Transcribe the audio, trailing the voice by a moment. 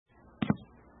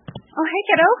Oh, hey,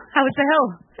 kiddo. How was the hill?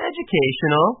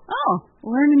 Educational. Oh,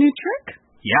 learn a new trick?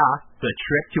 Yeah, the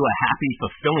trick to a happy,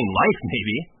 fulfilling life,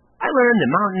 maybe. I learned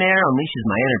that mountain air unleashes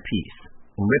my inner peace.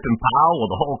 And rip and pow, well,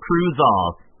 the whole crew's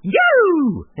all,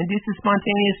 yoo! Induces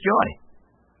spontaneous joy.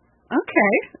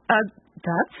 Okay,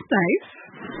 that's nice.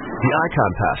 The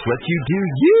Icon Pass lets you do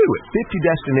you at 50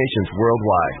 destinations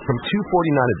worldwide from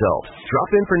 $249 adults. Drop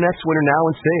in for next winter now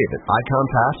and save at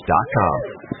iconpass.com.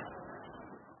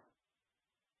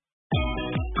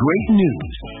 Great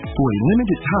news! For a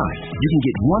limited time, you can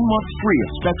get 1 month free of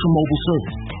Spectrum Mobile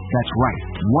service. That's right,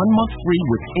 1 month free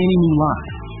with any new line.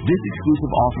 This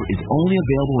exclusive offer is only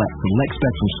available at select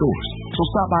Spectrum stores, so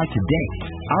stop by today.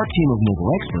 Our team of mobile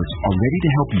experts are ready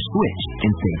to help you switch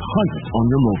and save hundreds on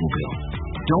your mobile bill.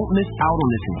 Don't miss out on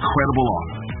this incredible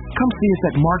offer. Come see us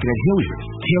at Market at Hilliard,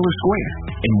 Taylor Square,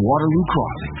 and Waterloo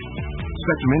Crossing.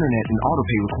 Spectrum Internet and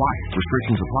autopay required.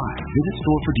 Restrictions apply. Visit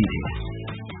store for details.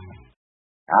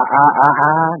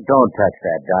 Don't touch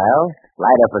that dial.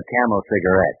 Light up a Camel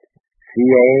cigarette.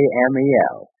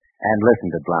 CAMEL. And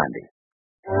listen to Blondie.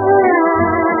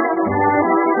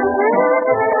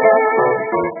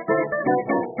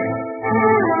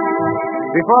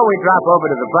 Before we drop over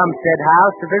to the Bumstead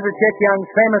house to visit Chick Young's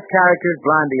famous characters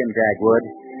Blondie and Dagwood,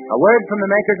 a word from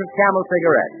the makers of Camel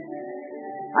cigarettes.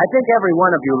 I think every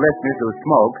one of you listeners who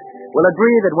smoke will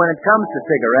agree that when it comes to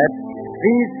cigarettes,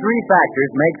 these three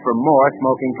factors make for more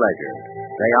smoking pleasure.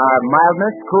 They are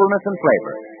mildness, coolness, and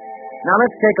flavor. Now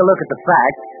let's take a look at the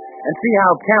facts and see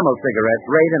how Camel cigarettes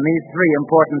rate in these three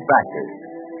important factors.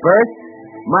 First,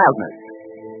 mildness.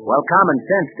 Well, common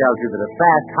sense tells you that a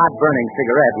fast, hot-burning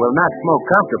cigarette will not smoke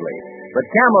comfortably,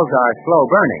 but Camels are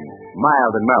slow-burning,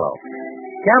 mild and mellow.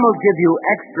 Camels give you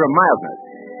extra mildness.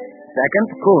 Second,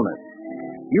 coolness.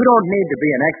 You don't need to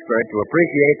be an expert to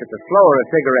appreciate that the slower a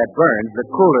cigarette burns, the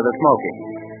cooler the smoking.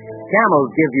 Camels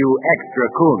give you extra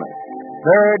coolness.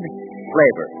 Third,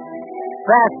 flavor.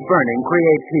 Fast burning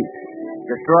creates heat,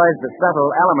 destroys the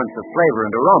subtle elements of flavor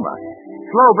and aroma.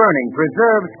 Slow burning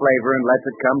preserves flavor and lets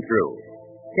it come through.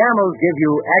 Camels give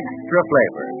you extra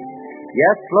flavor.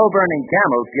 Yes, slow burning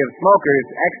Camels give smokers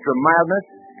extra mildness,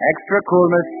 extra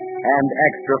coolness, and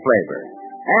extra flavor.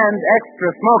 And extra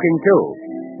smoking, too.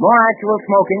 More actual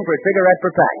smoking per cigarette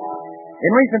per pack.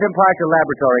 In recent impartial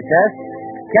laboratory tests,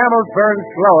 Camels burn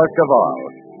slowest of all,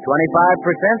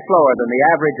 25% slower than the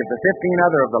average of the 15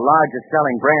 other of the largest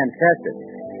selling brands tested.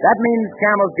 That means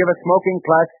Camels give a smoking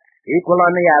plus equal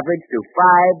on the average to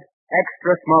 5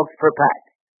 extra smokes per pack.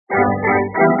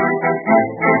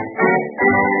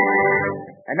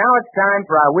 And now it's time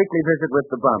for our weekly visit with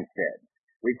the Bumstead.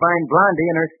 We find Blondie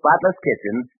in her spotless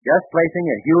kitchen, just placing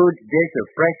a huge dish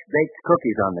of fresh-baked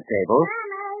cookies on the table.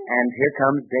 Mommy. And here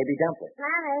comes Baby Dumpling.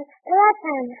 Mommy,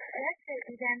 listen. Yes,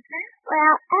 Baby Dumpling?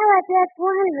 Well, I was just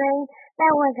wondering,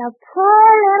 there was a poor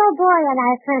little boy at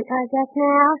our front door just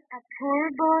now. A poor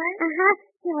boy? Uh-huh.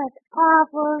 He was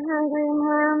awful hungry,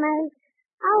 Mommy.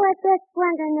 I was just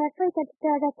wondering if we could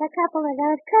still get a couple of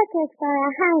those cookies for a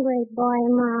hungry boy,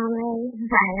 Mommy.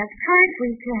 Why, of course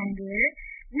we can, dear.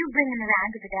 You bring him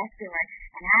around to the desk door,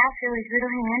 and I'll fill his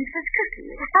little hands with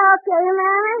cookies. Okay,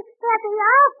 Mommy. That'd be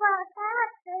awful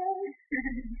fancy.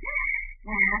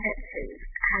 Now, let's see.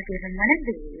 I'll give him one of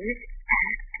these.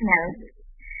 No.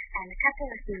 And a couple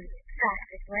of these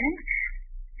frosted ones.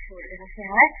 Poor little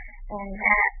fella. And,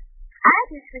 I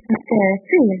just would prepare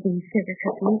 3 of these sugar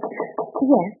cookies.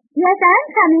 Yes, I'm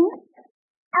coming.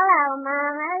 Hello,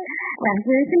 Mommy. Well,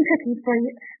 here's some cookies for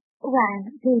you. Why,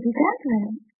 Baby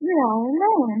Dumpling, you're all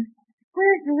alone.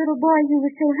 Where's the little boy who was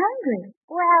so hungry?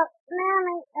 Well,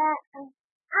 Mommy, I'm him.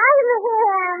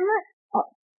 Oh,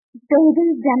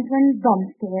 Baby Dumpling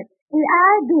Bumstead, the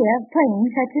idea of playing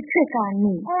such a trick on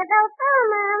me. April Fool,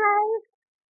 Mommy.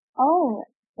 Oh,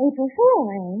 April Fool,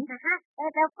 eh? Uh-huh.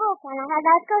 April Fool, can I have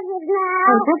those cookies now?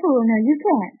 April Fool, no, you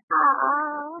can't.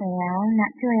 Oh. Well, not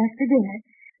till after dinner.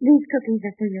 These cookies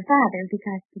are for your father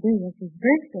because today is his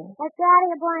birthday. Is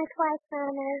Daddy born twice,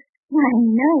 Mommy? Why,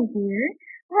 no, dear.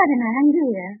 What an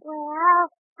idea. Well,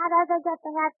 how does it get to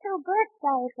have 2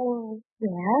 birthdays then?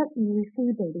 Well, you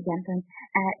see, Baby Dumpling,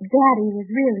 Daddy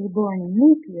was really born in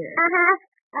leap year.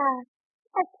 Uh-huh.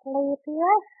 What's leap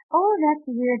year? Oh, that's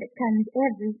the year that comes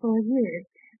every 4 years.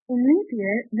 In leap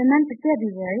year, the month of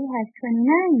February has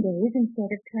 29 days instead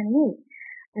of 28.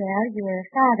 Well, your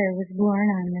father was born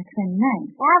on the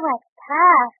 29th. That was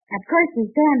tough. Of course,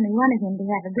 his family wanted him to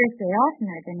have a birthday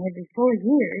oftener than every 4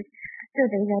 years,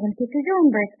 so they let him pick his own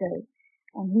birthday.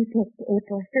 And he picked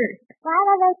April 1st. Why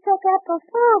did they pick April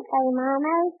Fool's Day,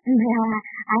 Mommy? Well,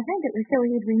 I think it was so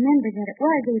he'd remember that it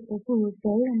was April Fool's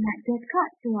Day and not get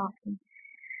caught too often.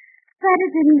 But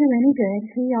it didn't do any good.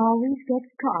 He always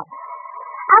gets caught.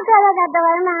 I'll go to the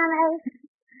door, Mommy.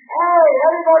 Hey,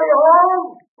 everybody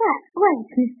home? Wait,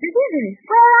 Mr. Withers.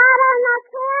 We're out in the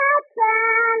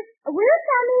kitchen. We're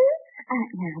coming.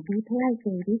 Now, be polite,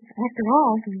 baby. After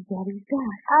all, he's Daddy's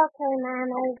boss. Okay,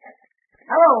 Mommy.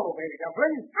 Hello, baby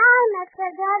dumpling. Hi, Mr.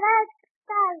 Dillard.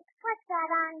 Say, what's that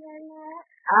on your neck?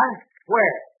 Huh?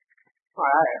 Where?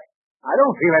 Why, I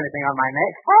don't feel anything on my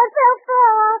neck. April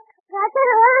Fool. That's a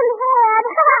one head.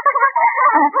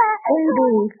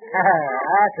 Baby.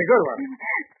 That's a good one.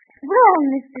 Well,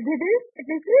 Mr. Withers,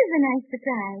 this is a nice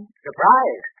surprise.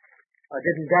 Surprise?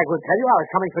 Didn't Dagwood tell you I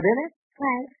was coming for dinner?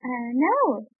 Why,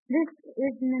 no. This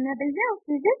isn't another joke,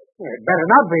 is it? Well, it better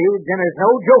not be. Dinner's no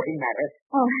joking matter.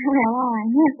 Oh, well, all I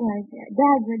meant was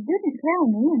Dagwood didn't tell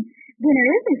me, and dinner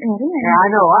isn't ready. And... Yeah, I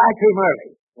know. I came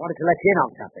early. Wanted to let you in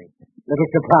on something. Little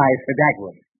surprise for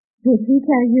Dagwood. Did he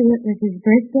tell you it was his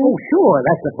birthday? Oh, sure.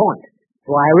 That's the point.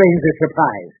 So I arranged a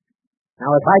surprise.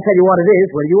 Now, if I tell you what it is,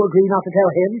 will you agree not to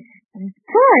tell him? Of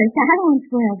course. I won't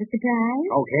spoil the surprise.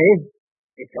 Okay.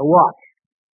 It's a watch.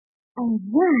 A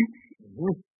watch?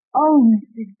 Mm-hmm. Oh,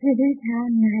 Mr. Withers, how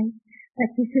nice.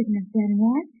 But you shouldn't have done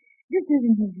that. This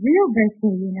isn't his real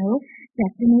birthday, you know.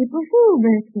 That's an April Fool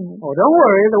birthday. Oh, don't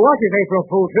worry. The watch is April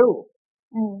Fool, too.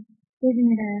 Oh, isn't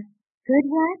it a good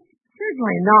watch?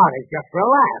 Certainly not. It's just for a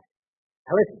laugh.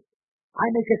 Now, listen. I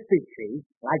make a speech, see,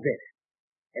 like this.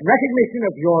 In recognition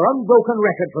of your unbroken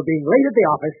record for being late at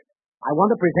the office, I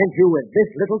want to present you with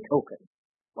this little token.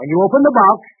 When you open the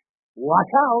box, watch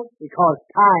out, because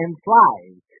time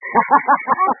flies.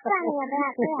 What's funny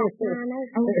about that, Mommy?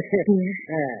 Oh,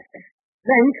 dear.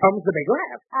 Then comes the big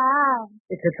laugh. Oh.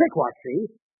 It's a trick watch, see?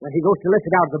 When he goes to lift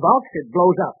it out of the box, it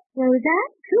blows up. Blows up?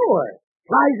 Sure.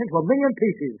 Flies into a million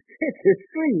pieces. It's a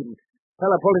scream.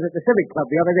 Fella pulled it at the Civic Club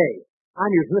the other day.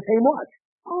 I'm using the same watch.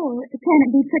 Oh, can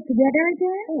it be put together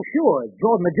again? Oh, sure.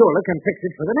 Jordan the jeweler can fix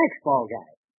it for the next ball guy.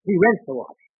 He rents the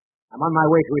watch. I'm on my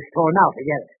way to his store now to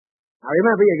get it. Now,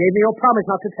 remember, you gave me your promise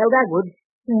not to tell Dagwood.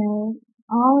 Well,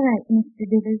 all right, Mr.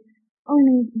 Withers.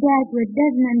 Only Dagwood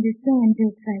doesn't understand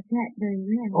jokes like that very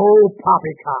well. Oh,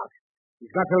 poppycock.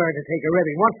 He's got to learn to take a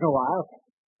ribbing once in a while.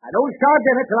 I don't start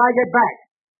dinner till I get back.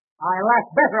 I laugh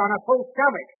better on a full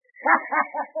stomach.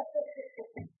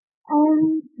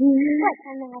 Oh, dear. What's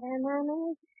the matter,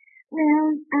 Mommy? Well,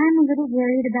 I'm a little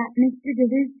worried about Mr.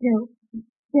 Withers' joke.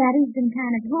 Daddy's been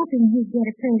kind of hoping he'd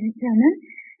get a present from him.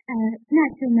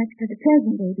 Not so much for the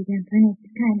present, baby dumpling, as to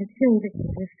kind of show that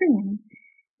we're friends.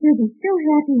 He'll be so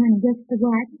happy when he gets the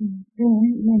watch, and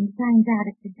then, when he finds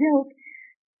out it's a joke,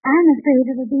 I'm afraid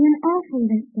it'll be an awful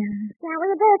letdown. Can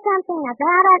we do something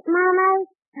about it, Mommy?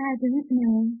 I don't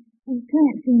know. We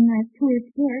can't seem like poor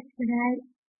sports, but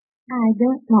I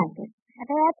don't like it. I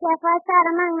bet you if I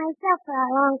thought among myself for a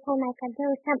long time I could do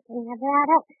something about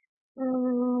it. Can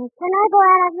I go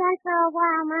out again for a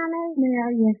while, Mommy? Well,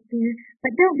 yes, dear,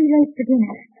 but don't be late for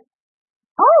dinner.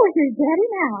 Oh, here's Daddy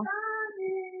now.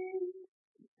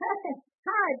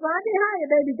 Hi, Blondie. Hiya,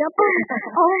 baby dumpling.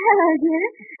 Oh, hello, dear.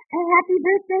 Happy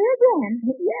birthday again.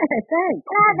 Yeah, thanks.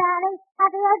 Well, Daddy,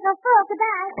 happy April Fool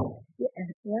today. Yeah,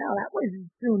 well, that was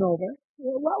soon over.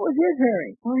 Well, what was his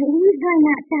hurry? Oh, he's going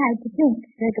outside to think.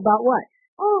 Think about what?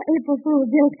 Oh, April Fool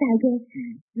jokes, I guess.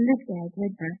 Look,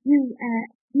 Dagwood,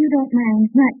 you don't mind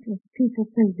much if people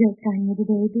play jokes on you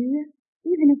today, do you?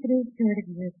 Even if it is sort of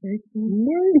your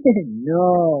birthday.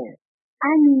 No.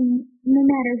 I mean, no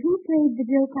matter who played the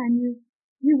joke on you,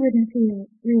 you wouldn't feel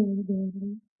really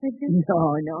badly, would you?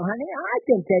 No, honey, I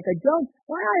can take a joke.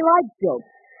 Why, I like jokes.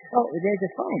 Oh, there's a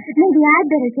phone. Maybe I'd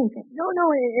better take it. No,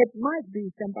 it might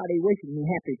be somebody wishing me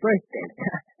happy birthday.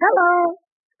 Hello.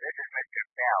 This is Mr.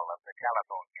 Bell of the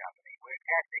telephone company. We're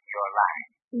testing your line.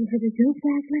 Is it a joke,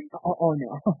 Dagwood? Oh,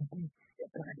 no.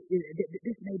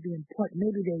 This may be important.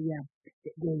 Maybe they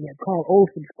call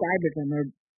old subscribers on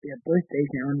their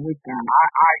birthdays now on weekends.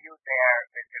 Are you there,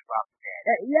 Mr. Bumstead?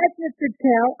 Yes, Mr.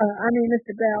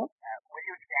 Mr. Bell. Will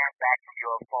you stand back from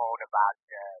your phone about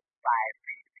 5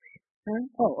 feet, please? Huh?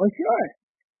 Oh, sure.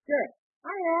 Sure.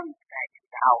 I am. Thank you.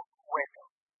 Now,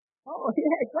 whistle. Oh,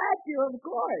 yeah, glad to, of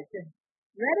course.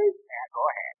 Ready? Yeah, go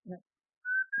ahead.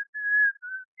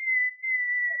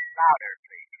 Louder,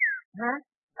 please. Huh?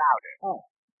 Louder. Oh.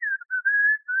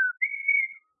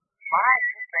 My,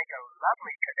 you make a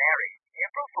lovely canary.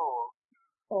 April Fool.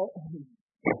 Oh.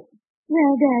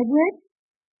 Well, Dagwood?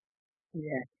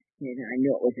 Yeah, I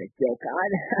knew it was a joke. I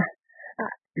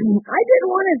didn't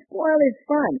want to spoil his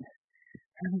fun.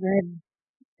 I'm glad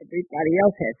everybody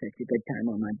else has such a good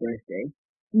time on my birthday.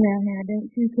 Well, now,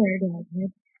 don't you care,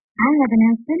 Dagwood. I have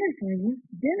announced dinner for you.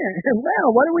 Dinner? Well,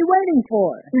 what are we waiting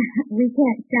for? We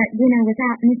can't start dinner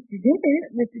without Mr. Dithers.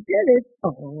 Mr. Dithers?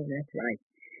 Oh, that's right.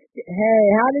 Hey,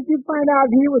 how did you find out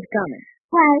he was coming?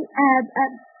 Why, I'll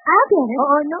get it.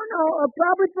 Oh, no,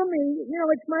 probably for me. You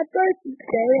know, it's my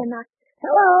birthday, and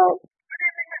Hello? Good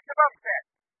evening, Mr. Bumstead.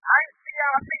 I'm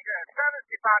C.R. Peter, Service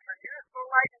Department, Municipal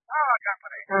Light and Power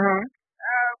Company. Uh-huh.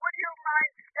 Would you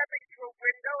mind stepping to a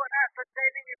window and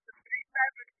ascertaining if the street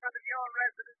lamp in front of your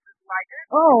residence is lighted?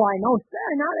 Oh, I know, sir.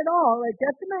 Not at all.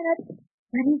 Just a minute.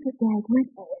 What is it, Dagwood?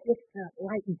 Oh, it's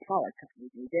Light and Power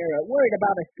Company. They're worried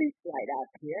about a street light out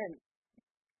here, and...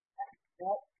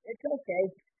 Well, it's okay.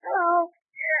 Hello?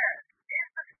 Yes. Is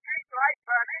the street light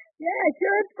burning? Yeah,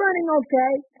 sure, it's burning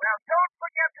okay. Well, don't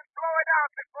forget to blow it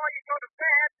out before you go to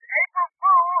bed. April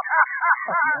Fool!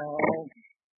 Oh.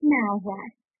 Now what?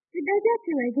 Did they get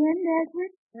you again,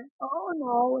 Dagwood? Oh,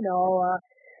 no.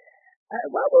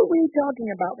 What were we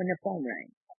talking about when the phone rang?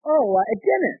 Oh,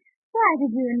 dinner. Why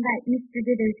did you invite Mr.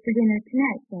 Dithers for dinner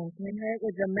tonight, Dagwood? It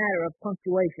was a matter of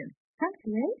punctuation.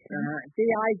 Punctuation? See,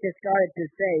 I just started to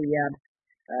say,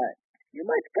 you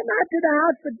must come out to the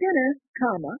house for dinner,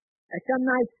 some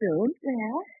night soon.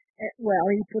 Well? Well,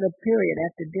 he put a period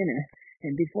after dinner,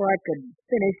 and before I could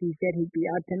finish, he said he'd be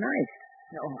out tonight.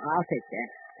 No, I'll take that.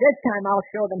 This time I'll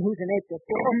show them who's an April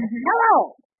Fool. Mm-hmm.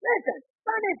 Hello! Listen,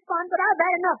 fun is fun, but I've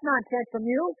had enough nonsense from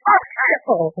you.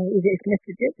 Oh, it's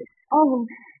Mr. Dithers. Oh,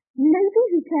 maybe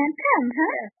he can't come,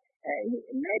 huh?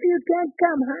 Maybe you can't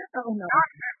come, huh? Oh, no.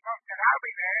 Nonsense, Bumstead. I'll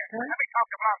be there. Huh? Let me talk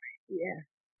to Blondie. Yeah.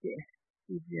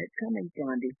 He's coming,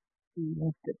 Blondie. He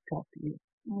wants to talk to you.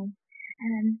 Oh.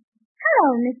 Hello,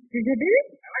 Mr. Dithers.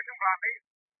 Now, listen, Blondie.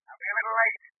 I'll be a little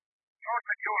late. George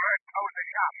McCure closed the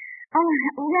shop. Oh,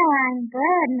 well, I'm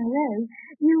glad in a way.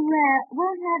 You,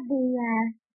 won't have the,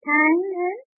 time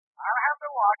then? I'll have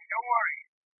the watch, don't worry.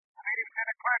 I made him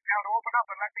send a clerk down to open up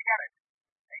and let me get it.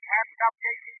 They can't stop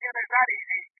chasing dinners that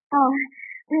easy. Oh,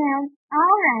 well,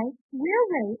 all right. We'll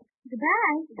wait.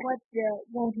 Goodbye. What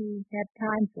won't he have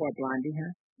time for, Blondie,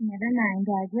 huh? Never mind,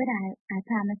 Dagwood. I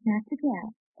promise not to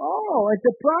tell. Oh, a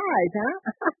surprise,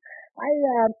 huh? I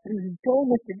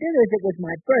told Mr. Dithers it was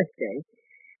my birthday.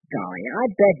 Golly, I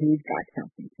bet he's got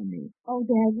something for me. Oh,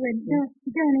 Dagwood,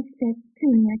 don't expect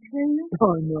too much, will you?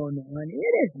 Oh, no, honey.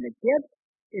 It isn't a gift.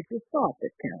 It's a thought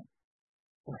that counts.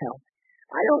 Well,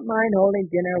 I don't mind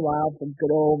holding dinner a while from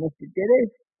good old Mr.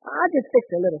 Dithers. I'll just fix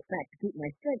a little snack to keep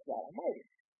my strength while I'm waiting.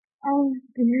 Oh,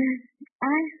 dear.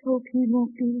 I hope he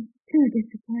won't be too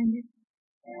disappointed.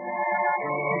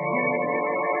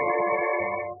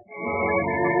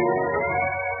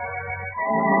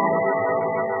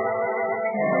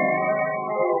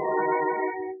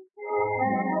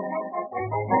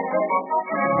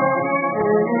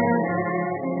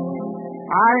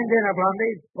 Fine dinner,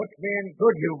 Blondie. Puts me in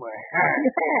good humor.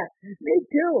 Yeah, me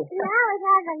too. You always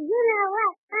have a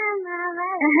you-know-what, Mama.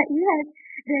 Yes,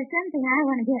 there's something I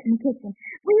want to get in the kitchen.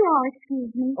 Will you all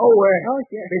excuse me? Sure.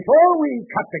 Before we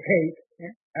cut the cake,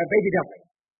 Baby Dumpling,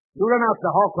 you run out to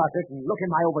the hall closet and look in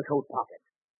my overcoat pocket.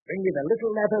 Bring me the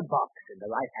little leather box in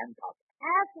the right-hand pocket.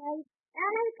 Okay.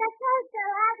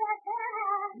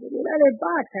 Little leather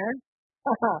box,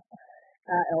 huh?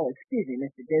 Excuse me,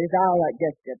 Mr. Dithers. I'll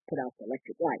just put out the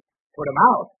electric light. Put 'em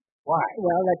out? Why?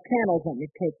 Well, the candles on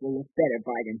the cake will look better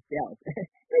by themselves.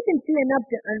 We can see enough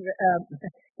to...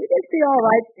 we can see all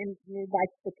right in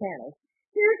like the candles.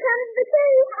 Here comes the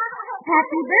cake.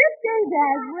 Happy birthday,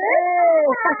 Dagwood.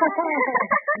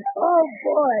 Oh,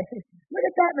 boy. Look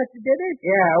at that, Mr. Dithers.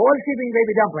 Yeah, what's keeping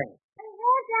Baby Dumpling?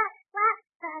 Here's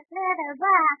that leather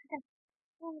box.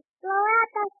 Blow out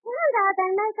the candles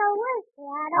and make a wish,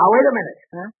 Dad. Now, wait a minute.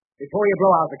 Huh? Before you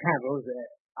blow out the candles,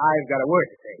 I've got a word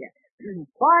to say. Yeah.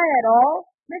 Quiet, all.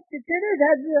 Mr. Dithers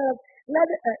has a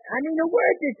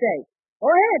word to say. Go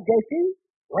ahead, J.C.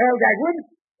 Well, Dagwood,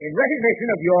 in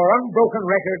recognition of your unbroken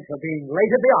record for being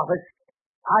late at the office,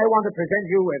 I want to present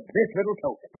you with this little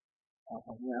token.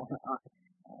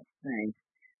 Thanks.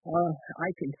 All I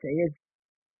can say is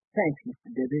thanks, Mr.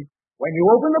 Dithers. When you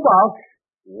open the box,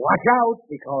 watch out,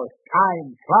 because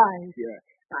time flies. Sure.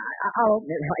 I'll open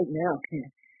it right now.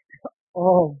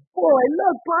 Oh, boy,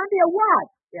 look, Blondie, a watch.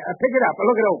 Yeah, pick it up and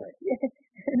look it over.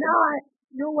 Now I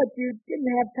know what you didn't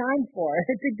have time for,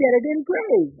 to get it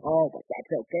engraved. Oh, but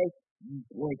that's okay.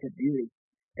 Boy, it's a beauty.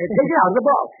 Take it out of the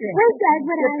box. Yeah. Wait,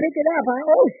 Dagwood, Pick it up, huh?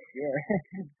 Oh, sure.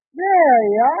 There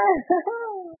you are.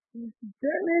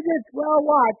 Certainly is a swell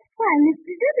watch. Why,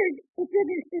 Mr. Dithers,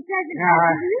 it doesn't Now,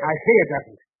 I see it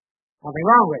doesn't. Something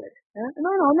wrong with it.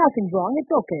 No, nothing's wrong. It's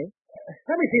okay.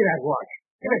 Let me see that watch.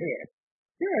 Give it here.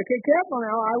 Sure, careful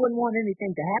now. I wouldn't want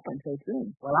anything to happen so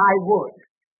soon. Well, I would.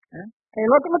 Huh? Hey,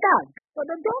 look out. But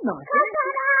don't knock.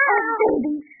 Oh,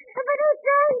 baby. But it's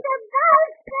going to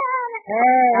burst down.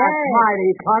 That's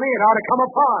mighty funny. It ought to come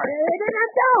apart.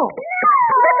 Don't.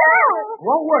 No.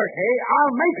 Won't work, eh?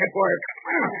 I'll make it work.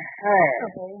 There.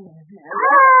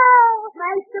 Oh,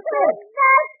 Nice to fit.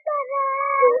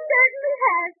 he certainly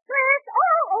has. Glass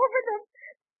all over the...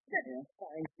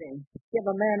 Fine thing. Give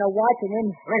a man a watch and then...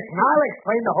 Listen, I'll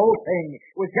explain the whole thing.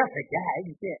 It was just a gag.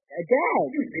 A gag?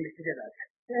 Excuse me, Mr. Dillard.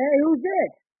 Hey, who's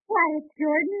this? Why, it's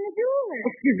Jordan the jeweler.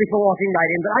 Excuse me for walking right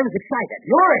in, but I was excited.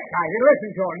 You're excited?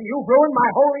 Listen, Jordan, you've ruined my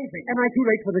whole evening. Am I too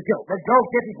late for the joke? The joke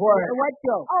didn't work. What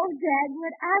joke? Oh,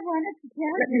 Dagwood, I wanted to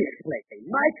tell Let you. me explain.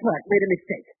 My clerk made a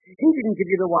mistake. He didn't give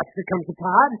you the watch that comes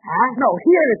apart. Huh? No,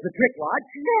 here is the trick watch.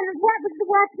 Then what was the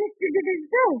watch Mr. Dithers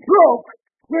broke? Broke?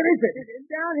 Where is it? It's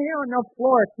down here on the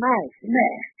floor, smashed.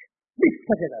 Smashed.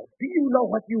 Mr. Dillard, do you know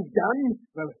what you've done?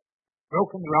 Well,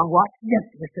 broken the wrong watch? Yes,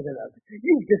 Mr. Dillard.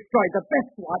 You've destroyed the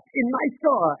best watch in my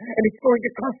store, and it's going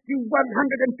to cost you $150,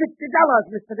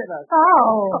 Mr. Dillard.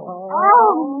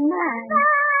 Oh, my.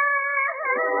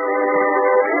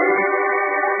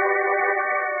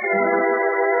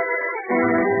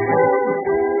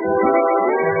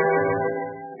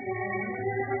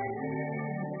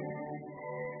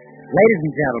 Ladies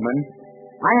and gentlemen,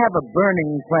 I have a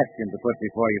burning question to put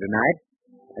before you tonight.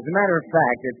 As a matter of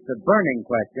fact, it's the burning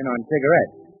question on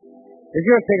cigarettes. Does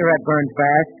your cigarette burn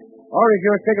fast, or is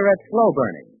your cigarette slow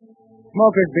burning?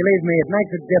 Smokers, believe me, it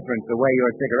makes a difference the way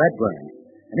your cigarette burns.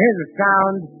 And here's a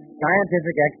sound,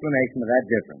 scientific explanation of that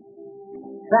difference.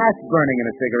 Fast burning in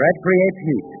a cigarette creates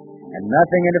heat, and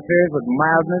nothing interferes with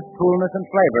mildness, coolness, and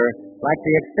flavor like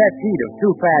the excess heat of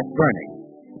too fast burning.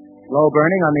 Slow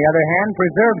burning, on the other hand,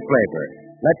 preserves flavor,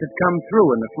 lets it come through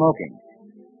in the smoking.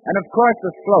 And of course,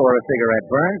 the slower a cigarette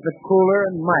burns, the cooler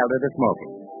and milder the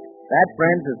smoking. That,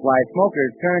 friends, is why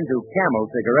smokers turn to Camel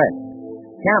cigarettes.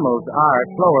 Camels are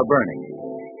slower burning.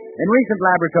 In recent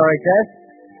laboratory tests,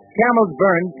 Camels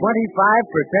burn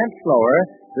 25% slower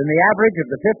than the average of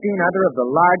the 15 other of the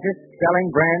largest selling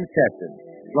brands tested,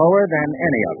 slower than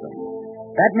any of them.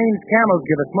 That means Camels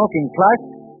give a smoking plus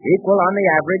equal on the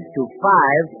average to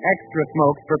 5 extra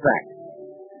smokes per pack.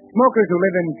 Smokers who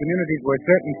live in communities where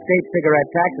certain state cigarette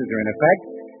taxes are in effect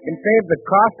can save the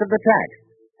cost of the tax,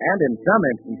 and in some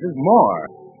instances more,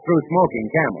 through smoking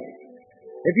Camels.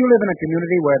 If you live in a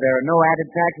community where there are no added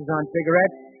taxes on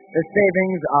cigarettes, the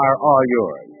savings are all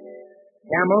yours.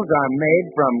 Camels are made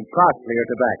from costlier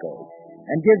tobaccos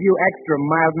and give you extra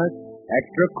mildness,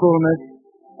 extra coolness,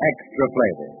 extra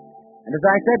flavor. And as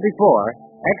I said before,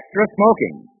 extra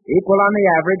smoking, equal on the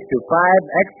average to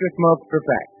 5 extra smokes per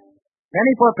pack.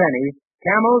 Penny for penny,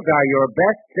 Camels are your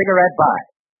best cigarette buy.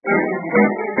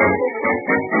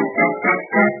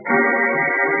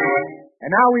 And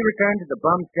now we return to the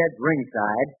Bumstead's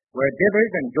ringside, where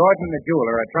Dithers and Jordan the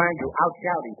jeweler are trying to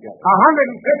outshout each other. $150?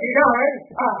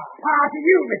 To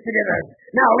you, Mr. Dithers.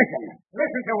 Now listen.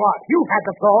 Listen to what? You've had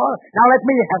the floor. Now let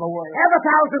me have a word. Have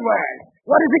 1,000 words.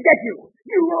 What does it get you?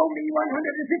 You owe me $150.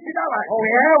 Oh,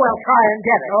 yeah? Well, try and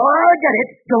get it. Oh, get it.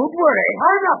 Don't worry.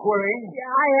 I'm not worrying.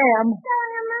 Yeah, I am. So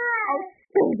am I.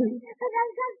 Baby, but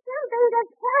I'm just something to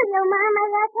tell you, Mama,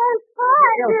 that ain't for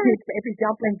Yo, you. keep baby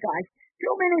dumpling, guys.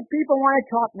 Too many people want to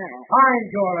talk now. Fine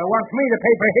jeweler wants me to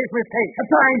pay for his mistake. A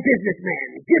fine businessman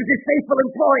gives his faithful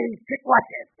employees trick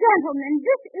watches. Gentlemen,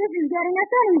 this isn't getting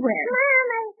us anywhere.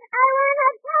 Mama, I want to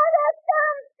tell you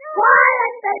something.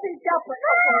 Quiet, baby dumpling.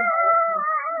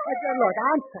 Look,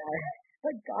 I'm sorry.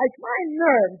 But, guys, my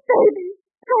nerves. Baby,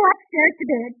 go upstairs to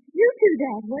bed. You too,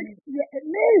 Dagwood. Yeah,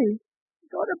 me.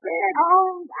 Go to bed.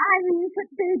 Oh, I mean put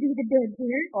baby to bed,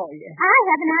 dear. Oh, yeah. I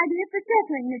have an idea for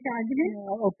settling this argument.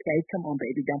 Okay, come on,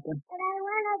 baby dumpling. But I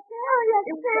want to tell you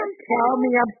something. Tell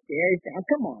me upstairs now.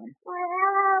 Come on. Well,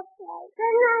 okay.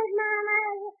 Good night,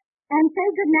 Mama. And say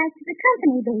good night to the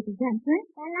company, baby dumpling.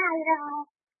 Good night, all.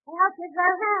 I hope you go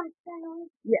home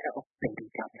soon. Yeah, baby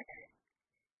dumpling.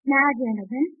 Now,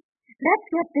 gentlemen, let's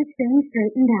get this thing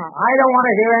straightened out. I don't want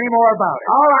to hear any more about it.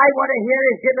 All I want to hear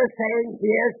is Dithers saying,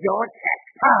 here's your check.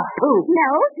 Pooh. No,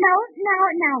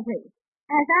 wait.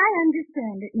 As I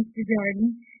understand it, Mr.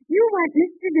 Jordan, you want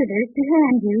Mr. Dithers to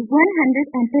hand you $150.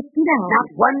 Not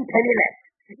 1 penny less.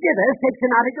 Dithers takes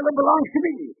an article that belongs to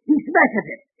me. He smashes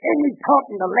it. Any court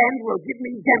in the land will give me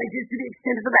damages to the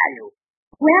extent of the value.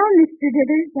 Well, Mr.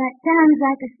 Dithers, that sounds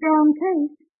like a strong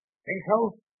case. Think so?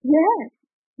 Yes,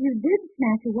 you did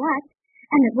smash a watch,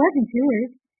 and it wasn't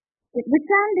yours. It would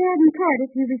sound bad in court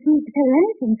if you refused to pay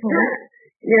anything for it.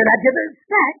 Hear that, Dithers?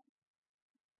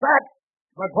 But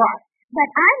what?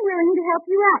 I'm willing to help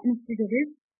you out, Mr. Dithers.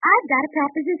 I've got a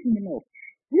proposition to make.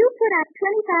 You put up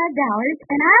 $25,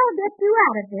 and I'll get you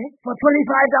out of this. For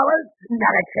 $25?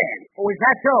 Not a chance. Oh, is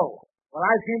that so? Well,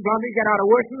 I've seen Blondie get out of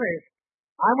worse than this.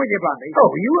 I'm with you, Blondie.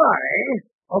 Oh, you are, eh?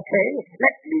 Okay,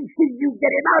 let me see you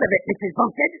get him out of it, Mrs.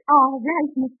 Bumpkin. All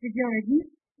right, Mr. Jordan.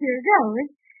 Here goes.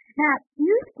 Now,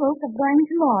 you spoke of going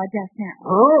to law just now.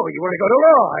 Oh, you want to go to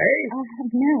law, eh?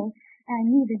 No,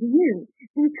 neither do you.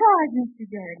 Because, Mr.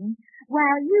 Jordan,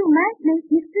 while you might make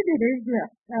Mr. Dithers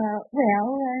look,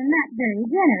 not very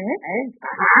generous,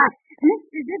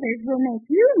 Mr. Dithers will make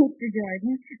you, Mr.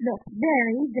 Jordan, look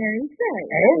very, very silly.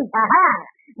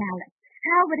 Now, look,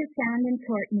 how would it sound in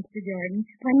court, Mr. Jordan,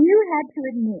 when you had to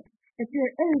admit that your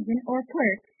agent or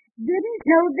clerk didn't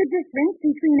know the difference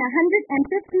between a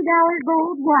 $150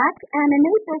 gold watch and an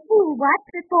April Fool watch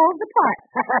that falls apart?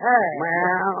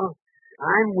 Well,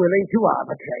 I'm willing to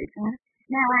arbitrate.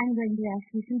 Now I'm going to ask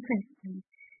you some questions.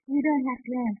 You don't have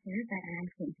to answer, but I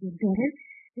think you'd better,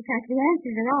 because the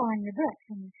answers are all on your books,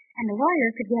 and the lawyer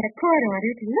could get a court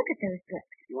order to look at those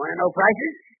books. You want to know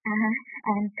prices?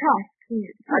 And costs, too.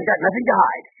 I've got nothing to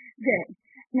hide. Good.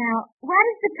 Now, what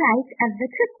is the price of the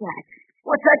trick watch?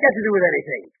 What's that got to do with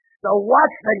anything? The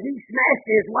watch that he smashed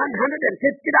is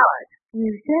 $150. You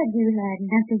said you had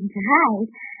nothing to hide.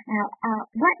 Now,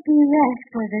 what do you ask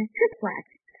for the trick watch?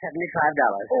 $75.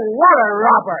 Oh, what a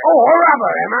robber. Oh, a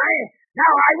robber, am I? Now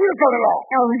I will go to law.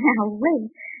 Oh, now, wait.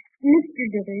 Mr.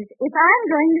 Dithers, if I'm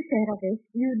going to settle this,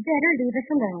 you'd better leave us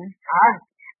alone.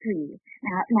 Please.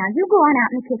 Now, you go on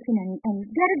out in the kitchen and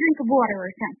get a drink of water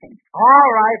or something. All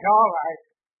right.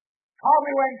 Call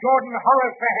me when Jordan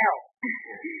hollers for help.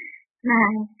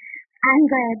 I'm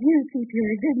glad you keep your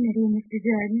dignity, Mr.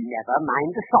 Jordan. Never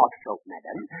mind the soft soap,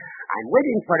 madam. I'm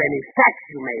waiting for any facts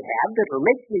you may have that will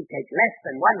make me take less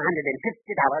than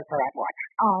 $150 for that watch.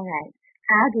 All right.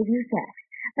 I'll give you facts.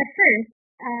 But first,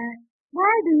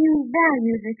 why do you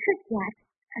value the trick watch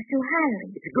so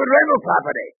highly? It's a good rental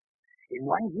property. In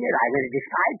 1 year, I rented it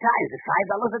 5 times at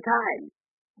 $5 a time.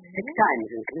 6 times,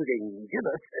 including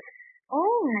Gibbous.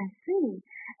 Oh, I see.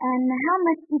 And how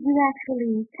much did you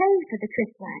actually pay for the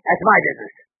trick watch? That's my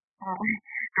business. Oh,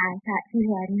 I thought you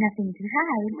had nothing to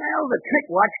hide. Well, the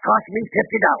trick watch cost me $50.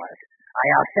 I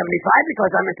asked $75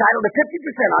 because I'm entitled to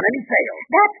 50% on any sale.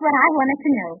 That's what I wanted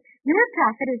to know. Your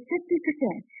profit is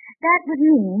 50%. That would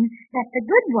mean that the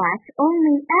good watch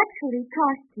only actually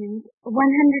cost you $100?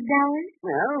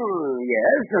 Well,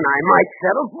 yes, and I might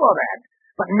settle for that,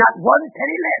 but not 1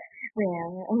 penny less.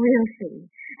 Well, we'll see.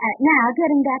 Now,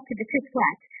 getting back to the trick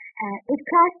watch, it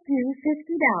cost you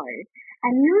 $50,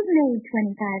 and you've made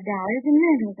 $25 in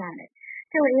rentals on it.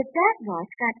 So if that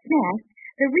watch got smashed,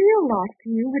 the real loss to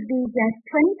you would be just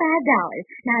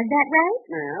 $25. Now, is that right?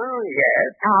 Well, yes.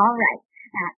 All right.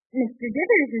 Now, Mr.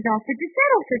 Dithers has offered to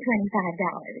settle for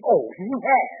 $25. Oh, he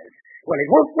has? Well, it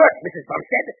won't work, Mrs.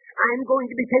 Bumstead. I'm going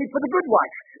to be paid for the good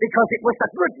watch, because it was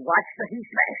the good watch that he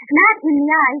smashed. Not in the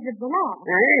eyes of the law.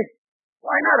 Eh?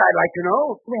 Why not, I'd like to know.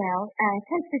 Well,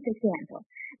 take this example.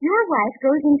 Your wife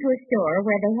goes into a store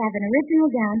where they have an original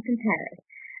gown from Paris,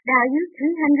 valued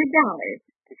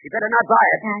 $300. She better not buy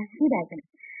it. She doesn't.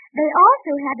 They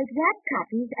also have exact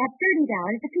copies at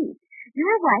 $30 apiece.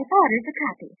 Your wife orders a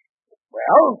copy.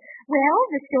 Well,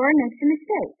 the store makes a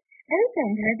mistake. They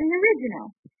send her the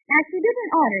original. Now, she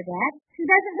didn't order that. She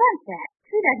doesn't want that.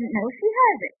 She doesn't know she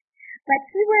has it. But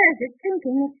she wears it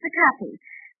thinking it's the copy.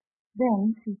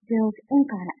 Then she spills ink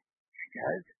on it. She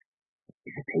does?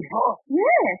 Is it paid for?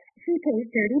 Yes, she pays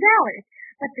 $30.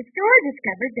 But the store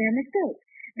discovers their mistake.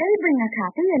 They bring a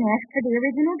copy and ask for the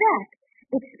original back.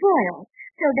 It's spoiled.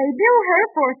 So they bill her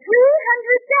for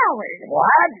 $300.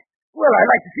 What? Well,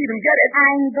 I'd like to see them get it.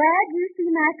 I'm glad you see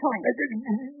my point.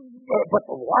 But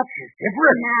the watch is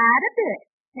different. Not a bit.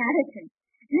 Now listen.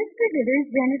 Mr. Dithers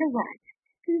rented a watch.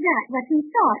 He got what he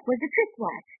thought was a trick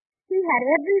watch. He had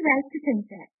every right to think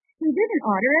that. He didn't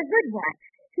order a good watch.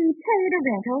 He paid a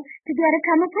rental to get a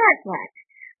come-apart watch.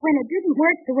 When it didn't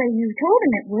work the way you told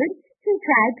him it would, he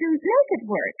tried to make it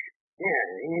work. Yeah,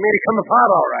 he made it come apart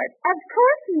all right. Of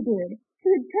course he did.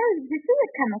 He'd paid to see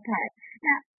it come apart.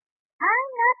 Now, I'm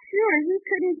not sure he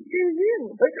couldn't sue you.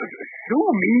 Sue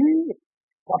me?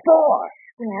 What for?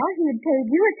 Well, he'd paid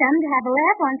you a sum to have a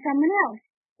laugh on someone else.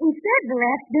 Instead, the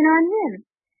laugh's been on him.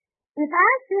 If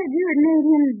I said you had made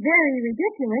him very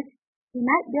ridiculous, he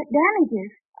might get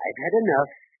damages. I've had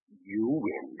enough. You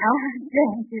win. Oh,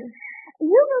 thank you.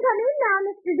 You can come in now,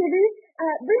 Mr. Dithers.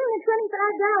 Bring the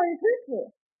 $25 with you.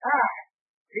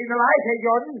 See the light, eh,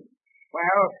 Jordan?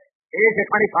 Well, here's your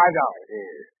 $25.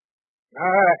 Yes.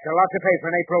 That's a lot to pay for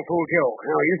an April Fool joke.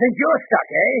 Oh, you think you're stuck,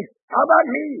 eh? How about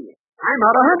me? I'm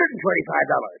out $125.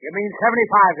 You mean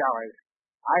 $75.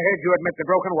 I heard you admit the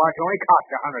broken watch only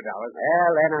cost $100. Well,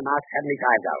 then I'm out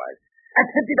 $75.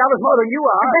 That's $50 more than you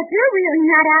are. But you're really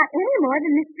not out any more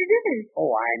than Mr. Dithers.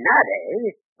 Oh, I'm not,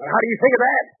 eh? Well, how do you figure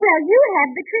that? Well, you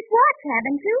have the trick watch,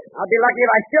 haven't you? I'll be lucky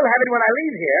if I still have it when I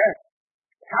leave here.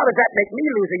 How does that make me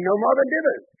losing no more than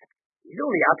Dithers? He's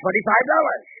only out $25.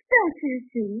 Don't you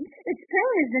see? It's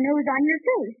plain as the nose on your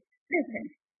face. Listen.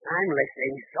 I'm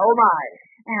listening. So am I.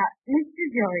 Now, Mr.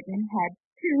 Jordan had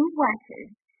two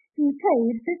watches. He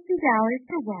paid $50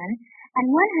 for one and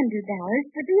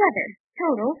 $100 for the other.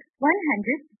 Total, $150.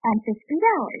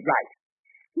 Right.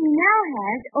 He now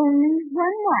has only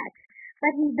one watch,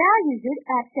 but he values it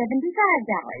at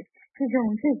 $75, his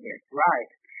own figure. Right.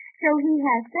 So he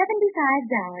has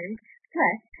 $75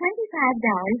 plus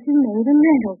 $25 he made in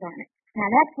rentals on it. Now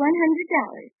that's $100.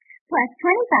 Plus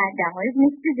 $25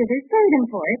 Mr. Dithers paid him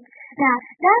for it. Now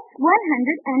that's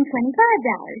 $125,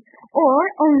 or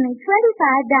only $25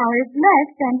 less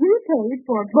than he paid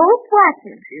for both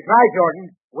watches. She's right,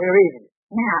 Jordan. We're even.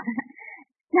 Now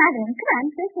then, come on,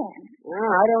 shake hands. No,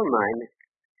 I don't mind.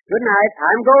 Good night.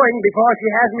 I'm going before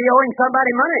she has me owing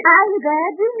somebody money. I'm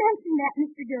glad you mentioned that,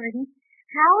 Mr. Jordan.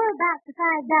 How about the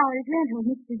 $5 rental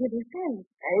Mr. Dithers paid?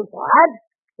 Hey, what?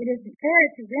 It isn't fair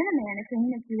to rent a man a thing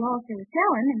that you also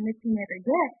sell him and which he never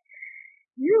gets.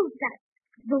 You've got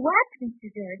the watch, Mr.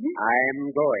 Jordan.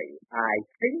 I'm going. I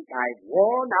think I've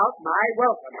worn out my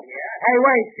welcome here. Hey,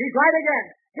 wait. She's right again.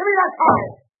 Give me that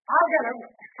phone. I'll get him.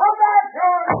 Come back,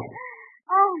 Jordan.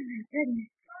 Oh, my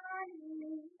goodness.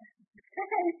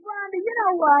 Hey, Blondie, you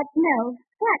know what? No.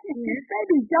 What, dear?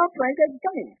 Baby Dumpling,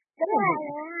 come here. Come here.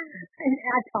 And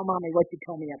I'll tell Mommy what you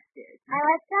told me upstairs. I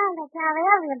was trying to tell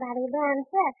everybody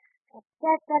downstairs. It's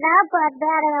just that I bought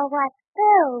better what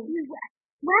too.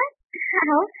 What?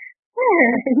 How?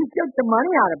 Where? He took the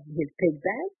money out of his pig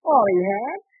bank. All he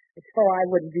had. So I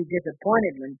wouldn't be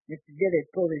disappointed when Mr. Dithers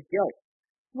pulled his joke.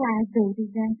 Why, baby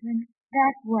Dumpling,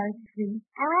 that was sweet.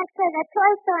 I went to the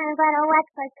toy store and bought a watch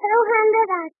for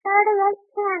 238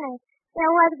 pennies. There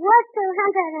was worth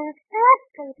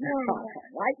 250 pennies.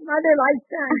 Like mother, like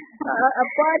son. A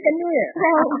bargainer.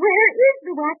 Well, where is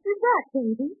the watch you bought,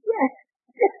 baby? Yes.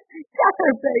 Tell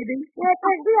her, baby.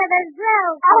 Mr. Dithers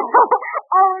drove.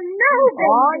 Oh, no, baby.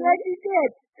 Oh, yes, he did.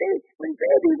 See, when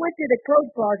Baby went to the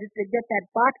clothes closet to get that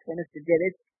box for Mr.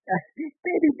 Dithers,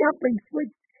 Baby Dumpling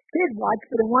switched his watch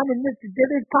for the one in Mr.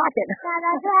 Dithers' pocket. But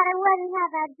I thought I wouldn't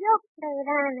have a joke made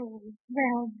on him.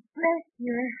 Well, bless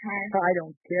your heart. I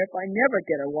don't care if I never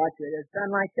get a watch with a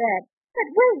son like that. But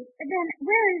wait, then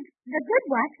where is the good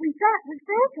watch we thought was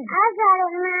broken? I got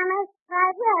it, Mama.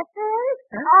 Right here, see?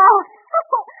 Huh?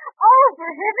 Oh, for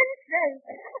heaven's sake.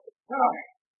 Oh,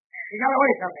 you got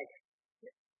away from me.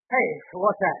 Hey,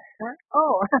 what's that? Huh?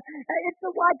 Oh, it's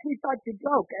the watch we thought you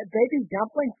broke. Baby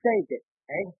Dumpling saved it.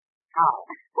 Hey? How?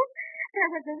 There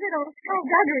was a little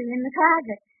skullduggery in the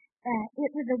closet.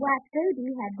 It was a watch Baby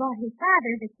had bought his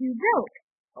father that you broke.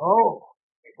 Oh,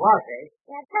 it was, eh?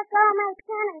 You took all my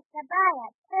pennies to buy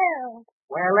it, too.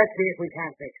 Well, let's see if we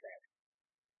can't fix that.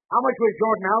 How much was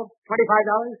Jordan out? $25?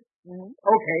 Mm-hmm.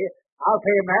 Okay, I'll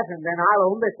pay him that, and then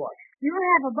I'll own this watch. You'll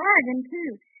have a bargain,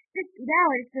 too. $50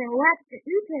 for a watch that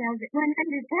retails at 100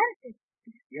 pennies.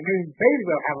 You mean Baby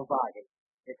will have a bargain?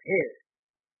 It's his.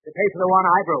 To pay for the one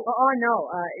I broke. Oh no.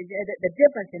 The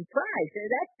difference in price,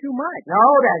 that's too much. No,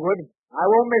 Dagwood. I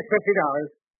won't miss $50.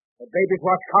 The Baby's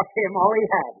watch cost him all he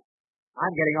had. I'm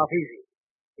getting off easy.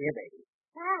 Here, Baby.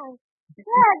 Hi.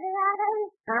 Here, Daddy.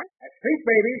 Huh? Speech,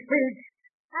 Baby, speech.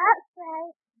 Okay.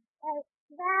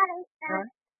 Daddy,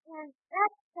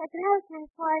 that's the mission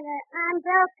for the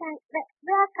unbroken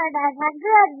record of a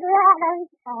good daddy.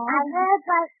 I read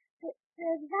like the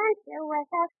adventure with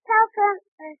a token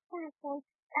or something.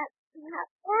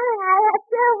 Anyway, it's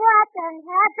your watch and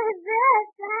happy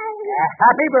birthday.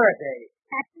 Happy birthday.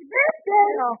 Happy birthday.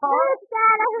 Thanks,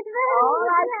 Daddy.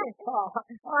 All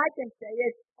I can say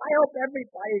is I hope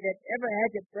everybody that ever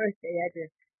has a birthday has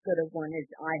as good a one as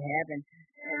I have. And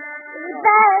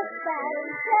birthday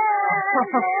to you.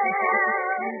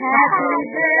 Happy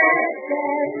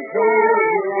birthday to you.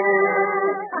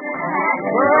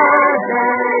 Happy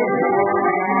birthday to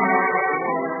you.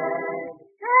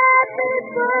 Happy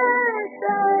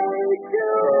birthday to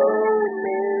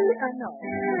me. no.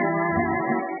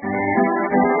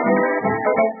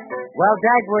 Well,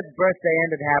 Dagwood's birthday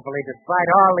ended happily despite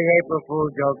all the April Fool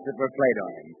jokes that were played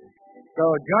on him. So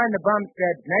join the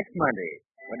Bumsteads next Monday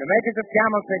when the makers of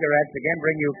Camel cigarettes again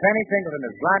bring you Penny Singleton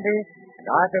as Blondie and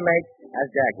Arthur Lake as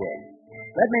Dagwood.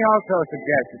 Let me also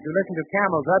suggest that you listen to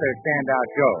Camel's other standout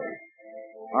shows.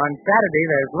 On Saturday,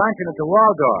 there's Luncheon at the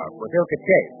Waldorf with Ilka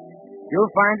Chase.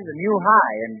 You'll find it a new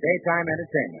high in daytime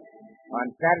entertainment. On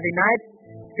Saturday night,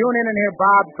 tune in and hear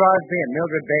Bob Crosby and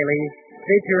Mildred Bailey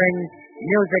featuring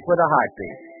Music with a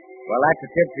Heartbeat. Well, that's a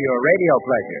tip for your radio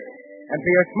pleasure. And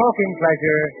for your smoking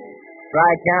pleasure,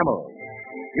 try Camel.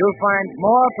 You'll find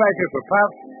more pleasure for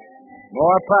puffs,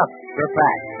 more puffs for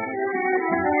packs.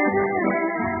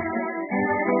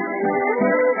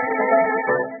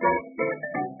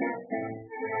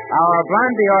 Our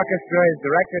Blondie Orchestra is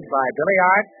directed by Billy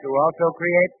Arts, who also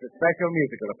creates the special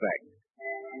musical effects.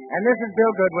 And this is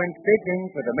Bill Goodwin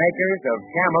speaking for the makers of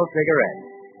Camel cigarettes.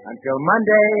 Until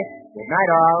Monday, good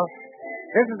night all.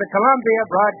 This is the Columbia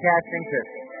Broadcasting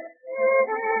System.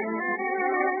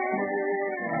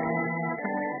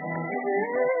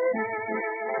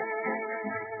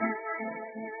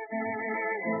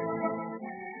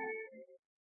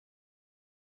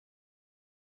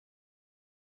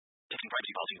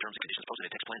 Privacy policy terms and conditions posted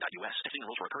at textplan.us. Texting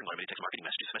rules for recurring automated text marketing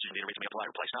messages. Message data rates may apply.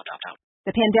 Reply stop, opt out.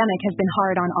 The pandemic has been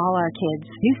hard on all our kids.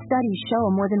 New studies show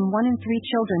more than 1 in 3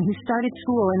 children who started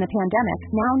school in the pandemic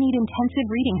now need intensive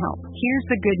reading help. Here's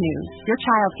the good news. Your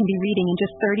child can be reading in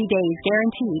just 30 days,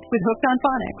 guaranteed, with Hooked on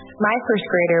Phonics. My first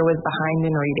grader was behind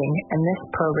in reading, and this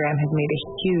program has made a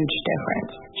huge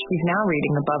difference. She's now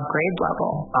reading above grade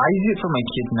level. I use it for my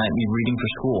kids' nightly reading for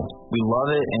school. We love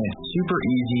it, and it's super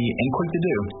easy and quick to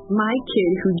do. My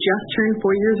kid, who just turned 4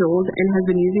 years old and has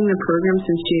been using the program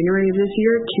since January of this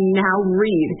year, can now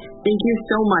read. Thank you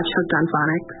so much, Hooked on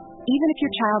Phonics. Even if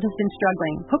your child has been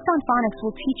struggling, Hooked on Phonics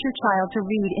will teach your child to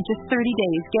read in just 30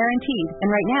 days, guaranteed. And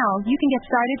right now, you can get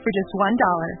started for just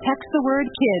 $1. Text the word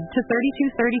KID to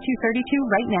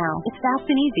 323232 right now. It's fast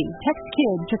and easy. Text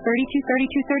KID to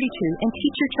 323232 and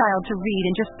teach your child to read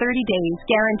in just 30 days,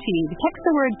 guaranteed. Text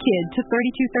the word KID to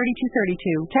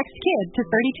 323232. Text KID to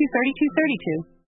 323232.